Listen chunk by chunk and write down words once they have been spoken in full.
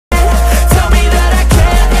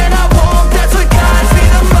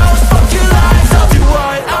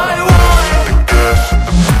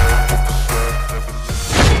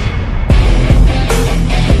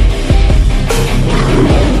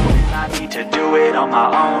do it on my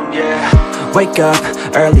own, yeah. Wake up,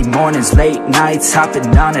 early mornings, late nights,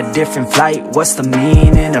 hopping on a different flight. What's the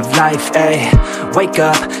meaning of life, ayy? Wake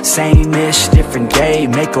up, same-ish, different day.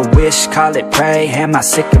 Make a wish, call it pray. Am I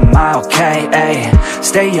sick, am I okay, ayy?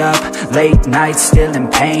 Stay up, late nights, still in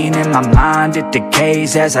pain. In my mind it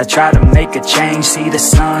decays as I try to make a change. See the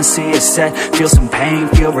sun, see it set, feel some pain,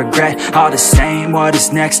 feel regret. All the same, what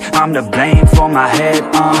is next? I'm to blame for my head,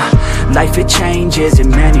 Life it changes in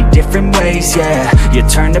many different ways, yeah. You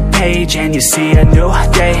turn the page and you see a new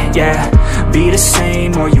day, yeah. Be the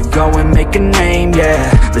same or you go and make a name,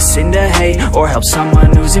 yeah. Listen to hate or help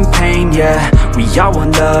someone who's in pain, yeah. We all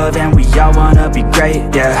want love and we all wanna be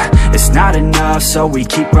great, yeah. It's not enough so we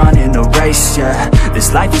keep running the race, yeah.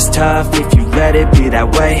 This life is tough if you let it be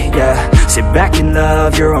that way, yeah. Sit back and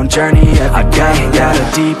love your own journey every day. I got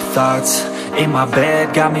a deep thoughts in my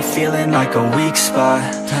bed, got me feeling like a weak spot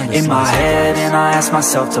in my head, and I ask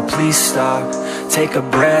myself to please stop. Take a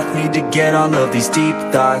breath, need to get all of these deep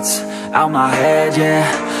thoughts out my head, yeah.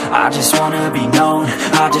 I just wanna be known,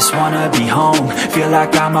 I just wanna be home. Feel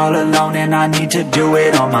like I'm all alone and I need to do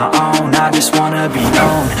it on my own. I just wanna be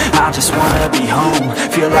known, I just wanna be home.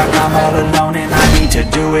 Feel like I'm all alone and I need to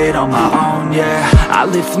do it on my own, yeah. I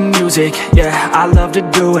live for music, yeah, I love to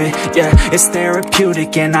do it, yeah. It's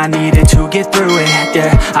therapeutic and I need it to get through it,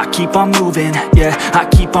 yeah. I keep on moving, yeah, I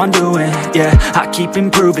keep on doing, yeah. I keep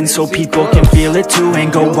improving so people can feel it too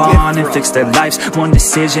and go on and fix their lives one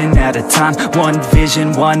decision at a time, one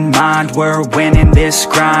vision, one mind. We're winning this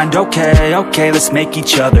grind, okay, okay, let's make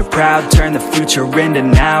each other proud. Turn the future into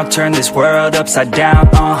now, turn this world upside down,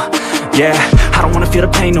 yeah. I don't wanna feel the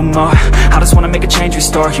pain no more, I just wanna make a change,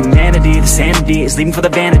 restore humanity. The sanity is leaving for the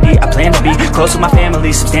vanity. I plan to be close with my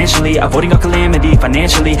family, substantially avoiding all calamity.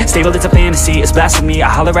 Financially stable, it's a fantasy, it's blasphemy. I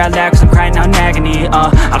holler out loud cause I'm crying out in agony,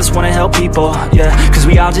 I just wanna help people, yeah. Cause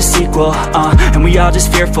we all just equal, and we all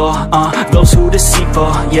just fearful, those who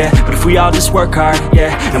deceitful, yeah. But if we all just work hard,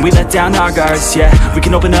 yeah, and we let down our guards, yeah, we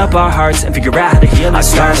can open up our hearts and figure out how to heal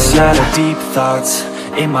ourselves. I got a lot of deep thoughts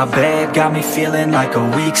in my bed, got me feeling like a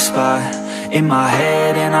weak spot in my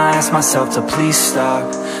head, and I ask myself to please stop.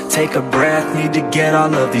 Take a breath, need to get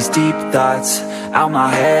all of these deep thoughts out my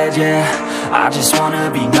head, yeah. I just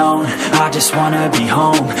wanna be known, I just wanna be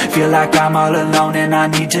home. Feel like I'm all alone and I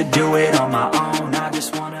need to do it on my own. I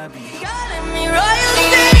just wanna